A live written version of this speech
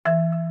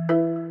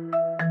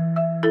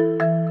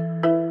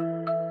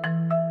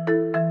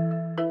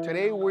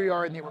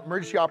in the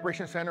Emergency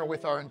Operations Center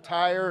with our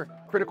entire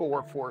critical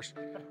workforce,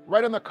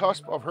 right on the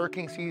cusp of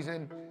hurricane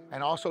season,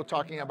 and also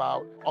talking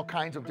about all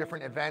kinds of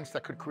different events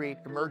that could create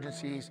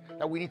emergencies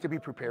that we need to be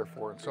prepared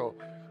for. And so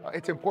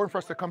it's important for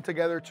us to come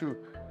together to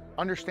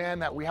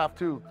understand that we have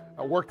to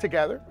work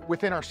together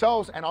within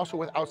ourselves and also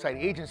with outside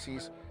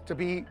agencies to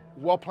be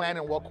well planned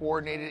and well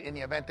coordinated in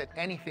the event that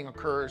anything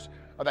occurs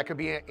that could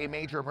be a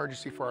major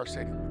emergency for our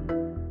city.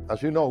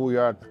 As you know, we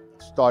are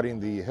starting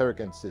the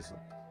hurricane season,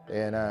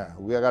 and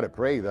we got to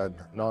pray that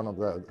none of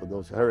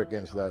those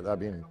hurricanes that have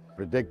been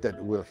predicted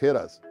will hit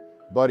us.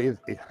 But if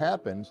it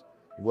happens,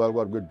 well,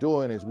 what we're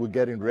doing is we're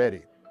getting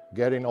ready,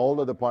 getting all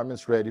the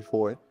departments ready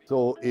for it.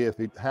 So if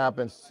it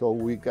happens, so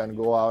we can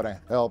go out and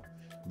help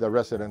the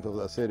residents of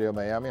the city of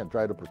Miami and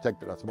try to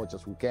protect it as much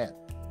as we can.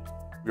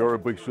 We are a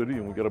big city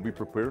and we got to be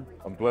prepared.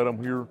 I'm glad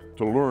I'm here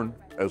to learn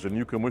as a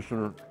new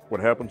commissioner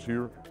what happens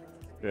here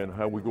and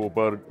how we go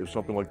about it if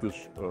something like this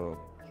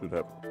should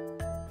happen.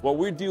 What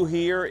we do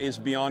here is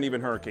beyond even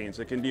hurricanes.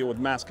 It can deal with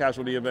mass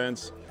casualty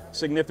events,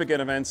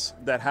 significant events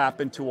that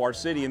happen to our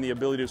city, and the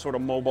ability to sort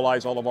of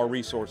mobilize all of our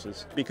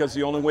resources. Because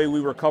the only way we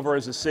recover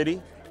as a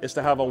city is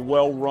to have a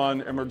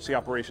well-run emergency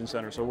operations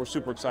center. So we're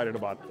super excited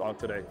about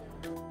today.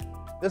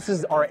 This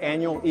is our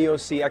annual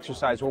EOC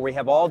exercise where we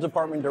have all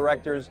department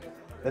directors,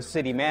 the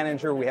city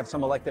manager, we have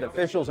some elected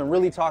officials, and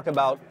really talk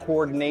about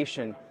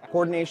coordination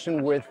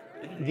with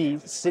the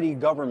city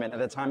government at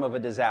the time of a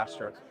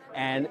disaster.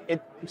 And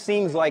it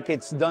seems like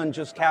it's done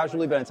just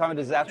casually, but at the time of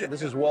disaster,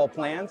 this is well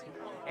planned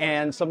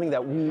and something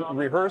that we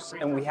rehearse,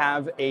 and we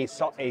have a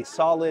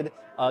solid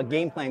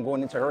game plan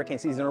going into hurricane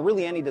season or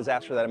really any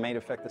disaster that may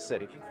affect the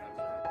city.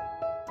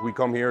 We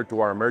come here to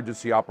our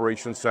Emergency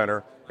Operations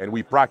Center and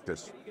we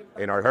practice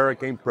in our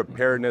hurricane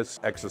preparedness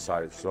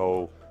exercise.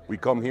 So we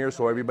come here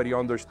so everybody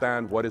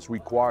understands what is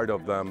required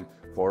of them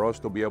for us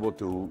to be able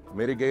to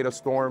mitigate a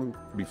storm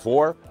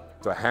before,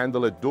 to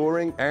handle it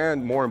during,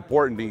 and more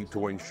importantly,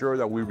 to ensure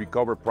that we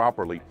recover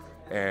properly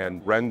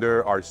and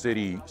render our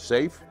city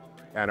safe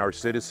and our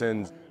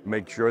citizens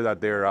make sure that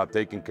they're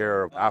taken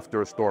care of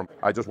after a storm.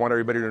 I just want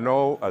everybody to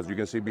know, as you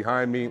can see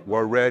behind me,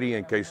 we're ready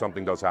in case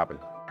something does happen.